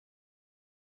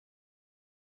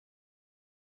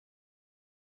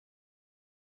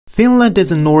Finland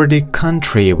is a Nordic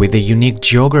country with a unique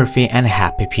geography and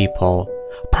happy people.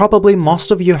 Probably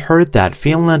most of you heard that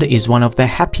Finland is one of the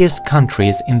happiest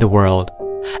countries in the world.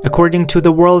 According to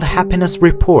the World Happiness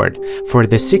Report, for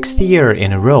the 6th year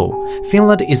in a row,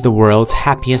 Finland is the world's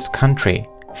happiest country.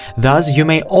 Thus, you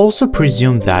may also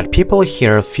presume that people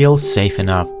here feel safe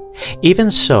enough.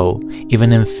 Even so,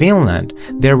 even in Finland,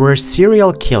 there were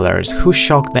serial killers who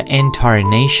shocked the entire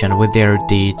nation with their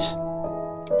deeds.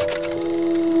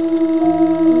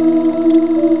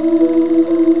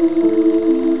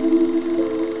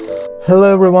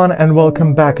 Hello everyone and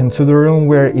welcome back into the room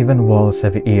where even walls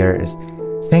have ears.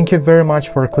 Thank you very much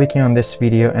for clicking on this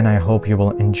video and I hope you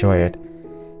will enjoy it.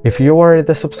 If you are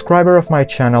the subscriber of my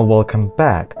channel, welcome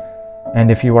back. And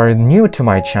if you are new to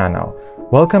my channel,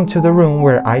 welcome to the room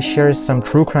where I share some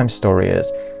true crime stories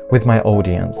with my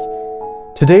audience.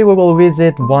 Today we will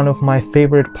visit one of my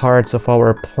favorite parts of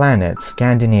our planet,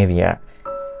 Scandinavia.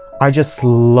 I just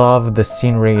love the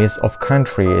sceneries of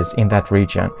countries in that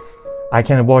region. I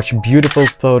can watch beautiful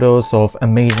photos of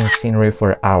amazing scenery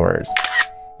for hours.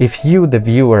 If you, the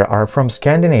viewer, are from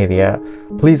Scandinavia,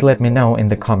 please let me know in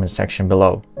the comment section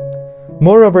below.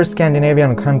 Moreover,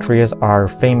 Scandinavian countries are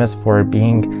famous for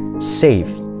being safe,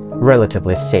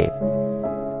 relatively safe.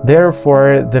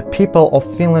 Therefore, the people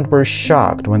of Finland were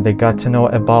shocked when they got to know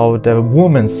about a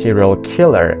woman serial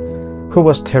killer who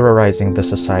was terrorizing the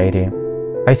society.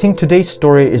 I think today's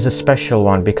story is a special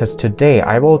one because today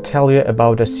I will tell you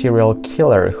about a serial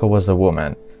killer who was a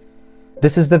woman.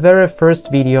 This is the very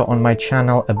first video on my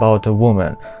channel about a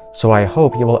woman, so I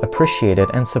hope you will appreciate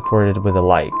it and support it with a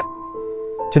like.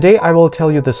 Today I will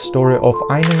tell you the story of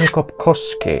Aino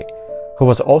Nykopp-Koski, who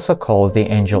was also called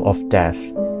the Angel of Death.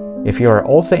 If you are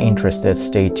also interested,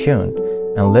 stay tuned,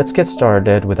 and let's get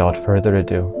started without further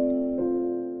ado.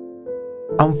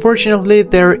 Unfortunately,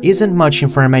 there isn't much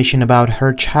information about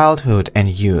her childhood and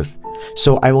youth,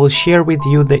 so I will share with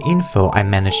you the info I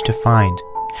managed to find.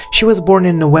 She was born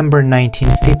in November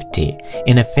 1950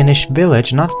 in a Finnish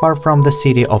village not far from the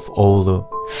city of Oulu.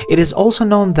 It is also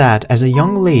known that as a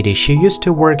young lady she used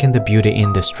to work in the beauty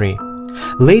industry.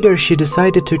 Later she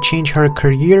decided to change her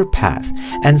career path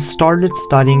and started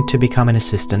studying to become an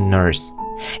assistant nurse.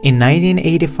 In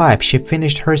 1985, she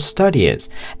finished her studies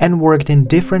and worked in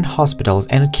different hospitals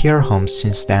and care homes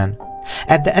since then.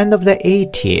 At the end of the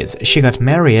 80s, she got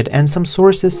married and some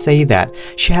sources say that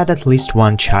she had at least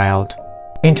one child.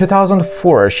 In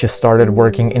 2004, she started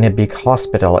working in a big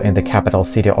hospital in the capital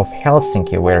city of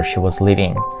Helsinki where she was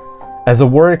living. As a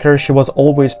worker, she was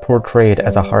always portrayed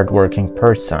as a hardworking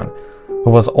person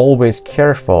who was always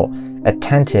careful,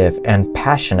 attentive, and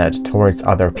passionate towards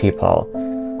other people.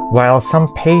 While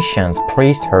some patients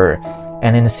praised her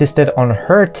and insisted on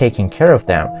her taking care of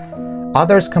them,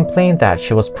 others complained that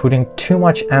she was putting too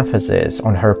much emphasis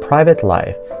on her private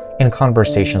life in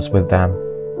conversations with them.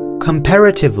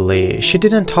 Comparatively, she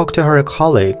didn't talk to her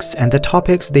colleagues and the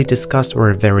topics they discussed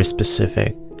were very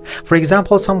specific. For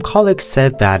example, some colleagues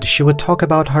said that she would talk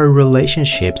about her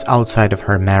relationships outside of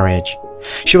her marriage.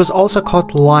 She was also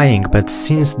caught lying, but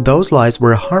since those lies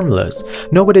were harmless,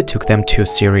 nobody took them too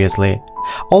seriously.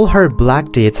 All her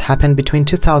black deeds happened between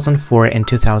 2004 and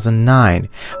 2009,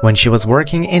 when she was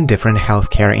working in different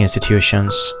healthcare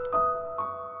institutions.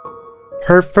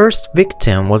 Her first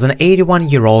victim was an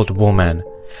 81-year-old woman.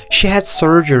 She had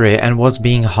surgery and was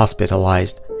being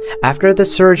hospitalized. After the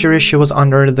surgery, she was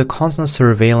under the constant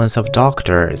surveillance of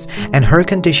doctors, and her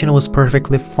condition was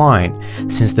perfectly fine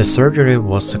since the surgery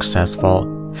was successful.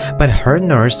 But her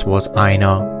nurse was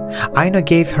Aino. Aino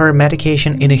gave her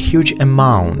medication in a huge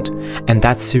amount, and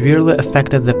that severely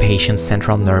affected the patient's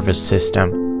central nervous system.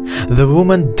 The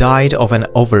woman died of an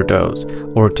overdose,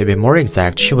 or to be more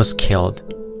exact, she was killed.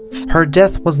 Her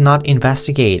death was not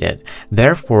investigated,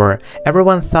 therefore,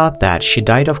 everyone thought that she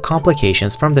died of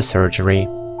complications from the surgery.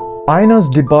 Aino's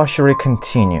debauchery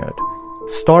continued.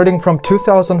 Starting from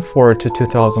 2004 to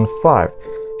 2005,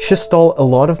 she stole a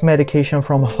lot of medication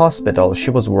from hospitals she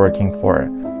was working for.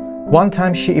 One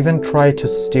time she even tried to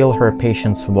steal her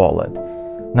patient's wallet.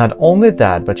 Not only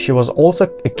that, but she was also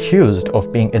accused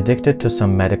of being addicted to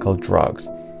some medical drugs.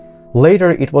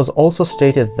 Later, it was also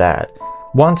stated that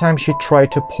one time she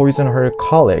tried to poison her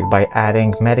colleague by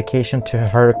adding medication to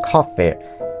her coffee,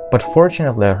 but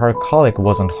fortunately her colleague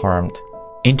wasn't harmed.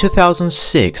 In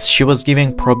 2006, she was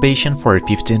given probation for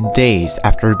 15 days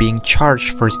after being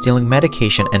charged for stealing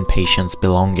medication and patients'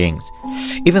 belongings.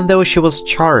 Even though she was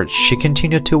charged, she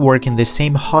continued to work in the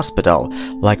same hospital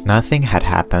like nothing had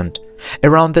happened.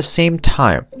 Around the same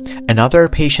time, another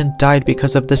patient died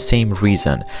because of the same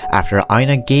reason after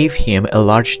Aino gave him a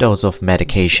large dose of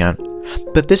medication.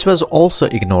 But this was also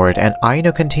ignored and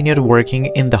Aino continued working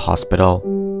in the hospital.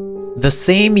 The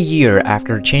same year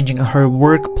after changing her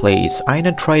workplace,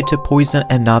 Aino tried to poison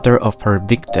another of her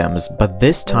victims, but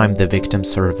this time the victim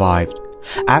survived.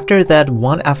 After that,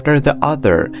 one after the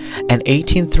other, an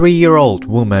 18-3-year-old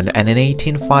woman and an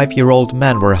 18-5-year-old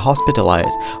man were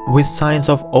hospitalized with signs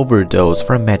of overdose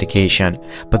from medication,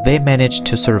 but they managed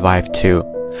to survive too.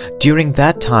 During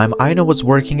that time, Aino was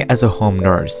working as a home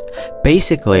nurse.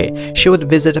 Basically, she would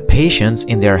visit patients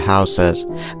in their houses.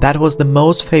 That was the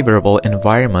most favorable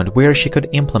environment where she could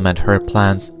implement her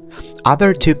plans.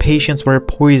 Other 2 patients were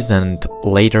poisoned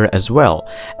later as well,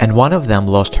 and one of them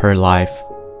lost her life.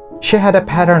 She had a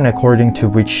pattern according to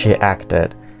which she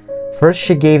acted. First,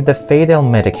 she gave the fatal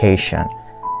medication.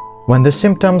 When the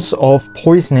symptoms of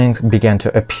poisoning began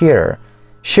to appear,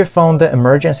 she phoned the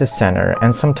emergency center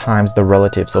and sometimes the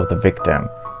relatives of the victim.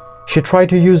 She tried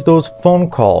to use those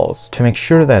phone calls to make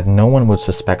sure that no one would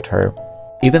suspect her.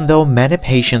 Even though many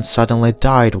patients suddenly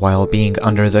died while being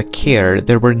under the care,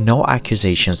 there were no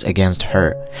accusations against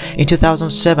her. In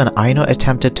 2007, Aino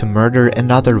attempted to murder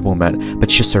another woman,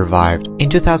 but she survived. In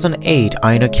 2008,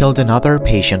 Aino killed another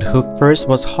patient who first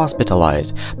was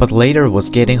hospitalized, but later was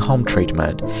getting home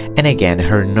treatment. And again,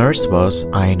 her nurse was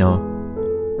Aino.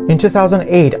 In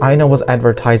 2008, Aino was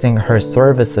advertising her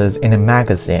services in a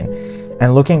magazine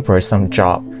and looking for some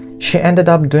job. She ended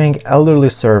up doing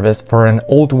elderly service for an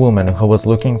old woman who was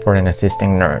looking for an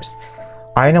assisting nurse.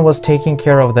 Aino was taking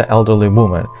care of the elderly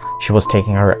woman. She was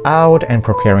taking her out and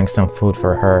preparing some food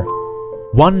for her.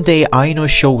 One day, Aino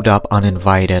showed up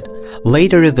uninvited.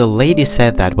 Later, the lady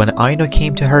said that when Aino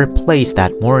came to her place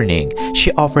that morning,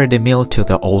 she offered a meal to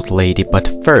the old lady,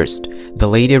 but first, the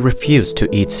lady refused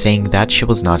to eat, saying that she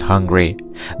was not hungry.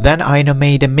 Then Aino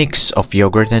made a mix of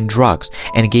yogurt and drugs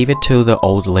and gave it to the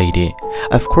old lady.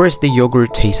 Of course, the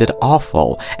yogurt tasted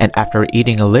awful, and after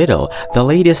eating a little, the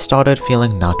lady started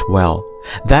feeling not well.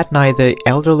 That night, the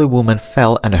elderly woman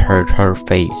fell and hurt her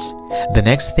face. The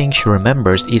next thing she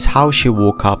remembers is how she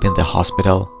woke up in the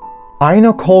hospital.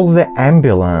 Aino called the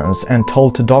ambulance and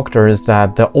told the doctors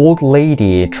that the old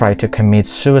lady tried to commit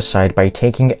suicide by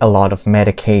taking a lot of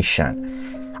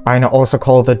medication. Aino also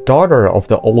called the daughter of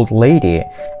the old lady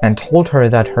and told her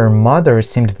that her mother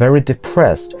seemed very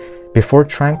depressed before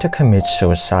trying to commit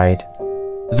suicide.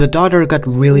 The daughter got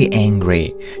really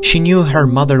angry. She knew her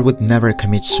mother would never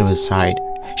commit suicide.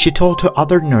 She told to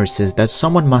other nurses that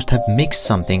someone must have mixed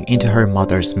something into her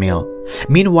mother's meal.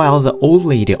 Meanwhile, the old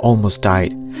lady almost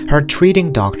died. Her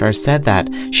treating doctor said that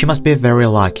she must be very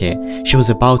lucky. She was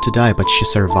about to die, but she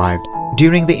survived.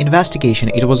 During the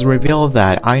investigation, it was revealed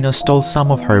that Aino stole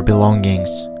some of her belongings.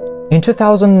 In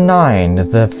 2009,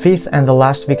 the 5th and the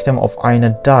last victim of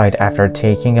Aino died after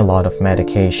taking a lot of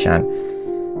medication.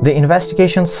 The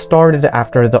investigation started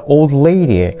after the old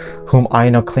lady, whom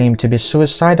Aino claimed to be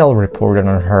suicidal, reported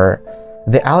on her.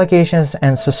 The allegations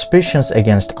and suspicions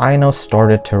against Aino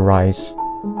started to rise.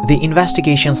 The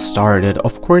investigation started.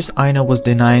 Of course, Aino was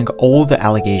denying all the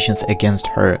allegations against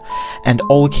her and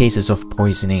all cases of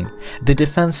poisoning. The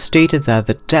defense stated that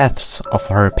the deaths of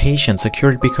her patients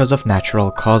occurred because of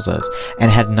natural causes and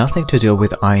had nothing to do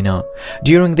with Aino.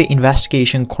 During the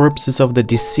investigation, corpses of the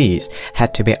deceased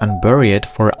had to be unburied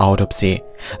for autopsy.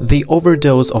 The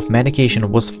overdose of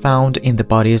medication was found in the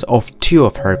bodies of 2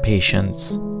 of her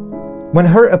patients. When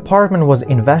her apartment was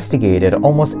investigated,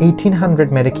 almost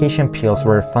 1,800 medication pills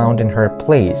were found in her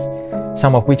place,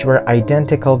 some of which were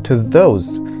identical to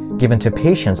those given to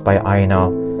patients by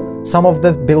Aino. Some of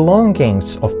the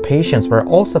belongings of patients were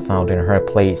also found in her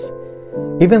place.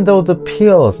 Even though the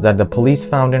pills that the police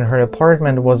found in her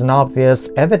apartment was an obvious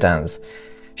evidence,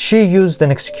 she used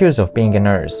an excuse of being a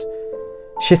nurse.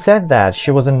 She said that she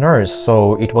was a nurse,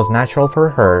 so it was natural for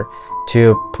her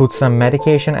to put some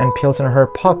medication and pills in her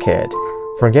pocket,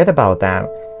 forget about them,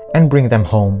 and bring them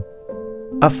home.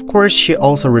 Of course, she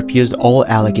also refused all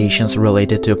allegations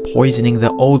related to poisoning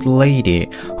the old lady,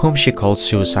 whom she called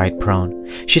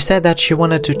suicide-prone. She said that she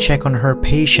wanted to check on her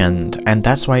patient, and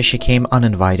that's why she came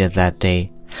uninvited that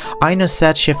day. Aino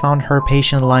said she found her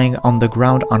patient lying on the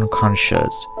ground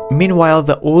unconscious. Meanwhile,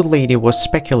 the old lady was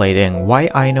speculating why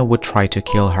Aino would try to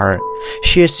kill her.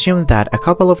 She assumed that a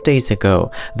couple of days ago,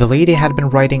 the lady had been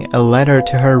writing a letter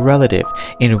to her relative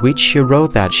in which she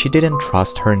wrote that she didn't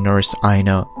trust her nurse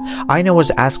Aino. Aino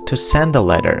was asked to send the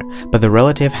letter, but the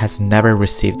relative has never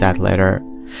received that letter.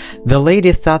 The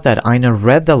lady thought that Aino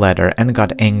read the letter and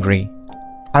got angry.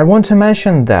 I want to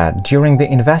mention that during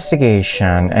the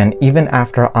investigation and even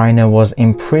after Aino was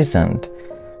imprisoned,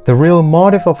 The real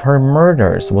motive of her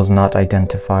murders was not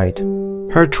identified.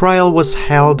 Her trial was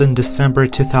held in December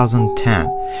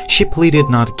 2010. She pleaded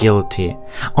not guilty.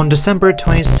 On December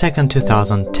 22,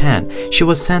 2010, she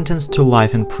was sentenced to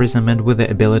life imprisonment with the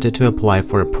ability to apply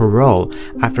for parole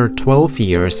after 12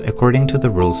 years according to the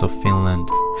rules of Finland.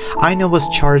 Aino was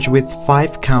charged with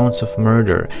 5 counts of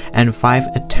murder and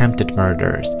 5 attempted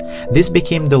murders. This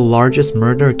became the largest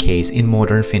murder case in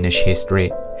modern Finnish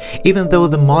history. Even though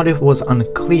the motive was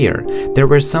unclear, there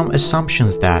were some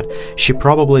assumptions that she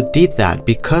probably did that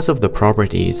because of the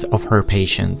properties of her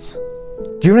patients.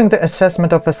 During the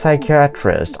assessment of a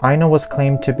psychiatrist, Aino was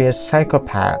claimed to be a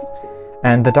psychopath,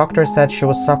 and the doctor said she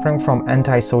was suffering from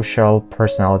antisocial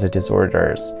personality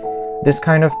disorders. This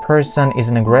kind of person is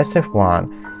an aggressive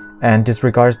one and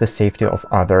disregards the safety of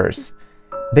others.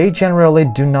 They generally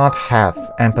do not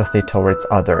have empathy towards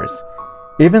others.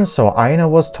 Even so, Aino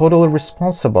was totally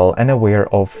responsible and aware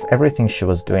of everything she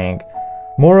was doing.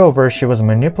 Moreover, she was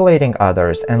manipulating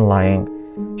others and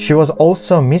lying. She was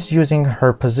also misusing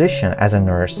her position as a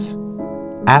nurse.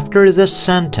 After the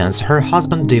sentence, her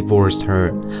husband divorced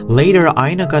her. Later,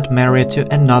 Aino got married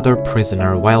to another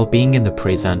prisoner while being in the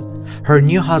prison. Her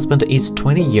new husband is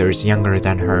 20 years younger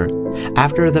than her.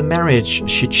 After the marriage,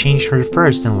 she changed her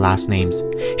first and last names.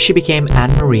 She became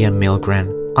Anne-Maria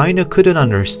Milgren. Aino couldn't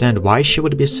understand why she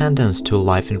would be sentenced to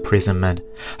life imprisonment.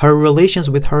 Her relations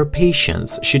with her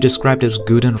patients she described as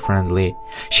good and friendly.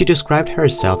 She described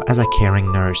herself as a caring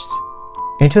nurse.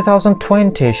 In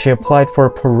 2020, she applied for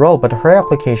parole, but her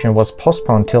application was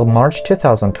postponed till March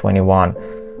 2021.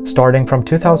 Starting from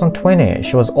 2020,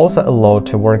 she was also allowed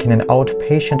to work in an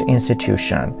outpatient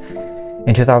institution.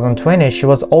 In 2020, she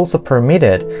was also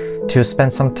permitted to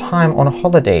spend some time on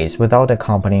holidays without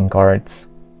accompanying guards.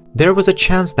 There was a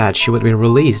chance that she would be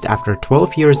released after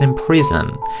 12 years in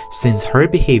prison, since her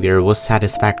behavior was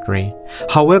satisfactory.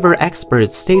 However,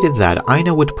 experts stated that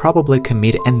Aino would probably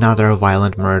commit another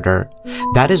violent murder.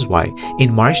 That is why,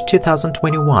 in March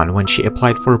 2021, when she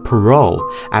applied for parole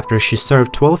after she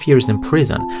served 12 years in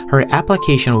prison, her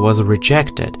application was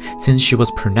rejected since she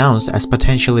was pronounced as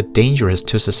potentially dangerous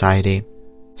to society.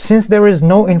 Since there is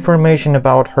no information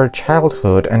about her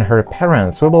childhood and her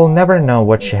parents, we will never know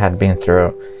what she had been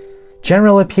through.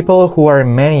 Generally, people who are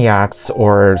maniacs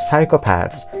or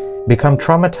psychopaths become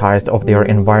traumatized of their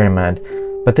environment,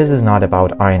 but this is not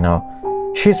about Aino.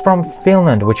 She's from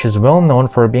Finland, which is well known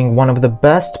for being one of the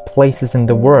best places in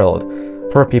the world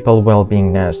for people's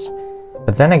well-beingness.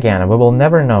 But then again, we will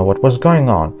never know what was going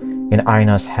on in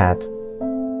Aino's head.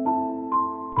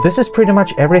 This is pretty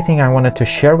much everything I wanted to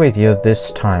share with you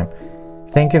this time.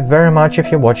 Thank you very much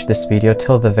if you watched this video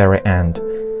till the very end.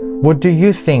 What do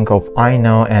you think of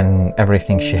Aino and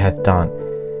everything she had done?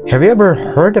 Have you ever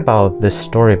heard about this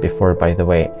story before, by the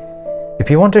way?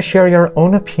 If you want to share your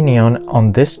own opinion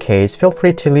on this case, feel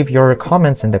free to leave your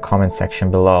comments in the comment section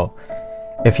below.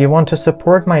 If you want to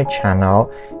support my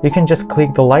channel, you can just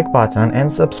click the like button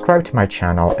and subscribe to my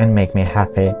channel and make me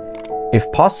happy.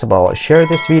 If possible, share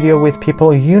this video with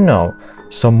people you know,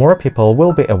 so more people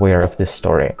will be aware of this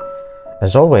story.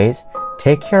 As always,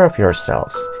 take care of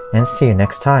yourselves and see you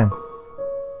next time.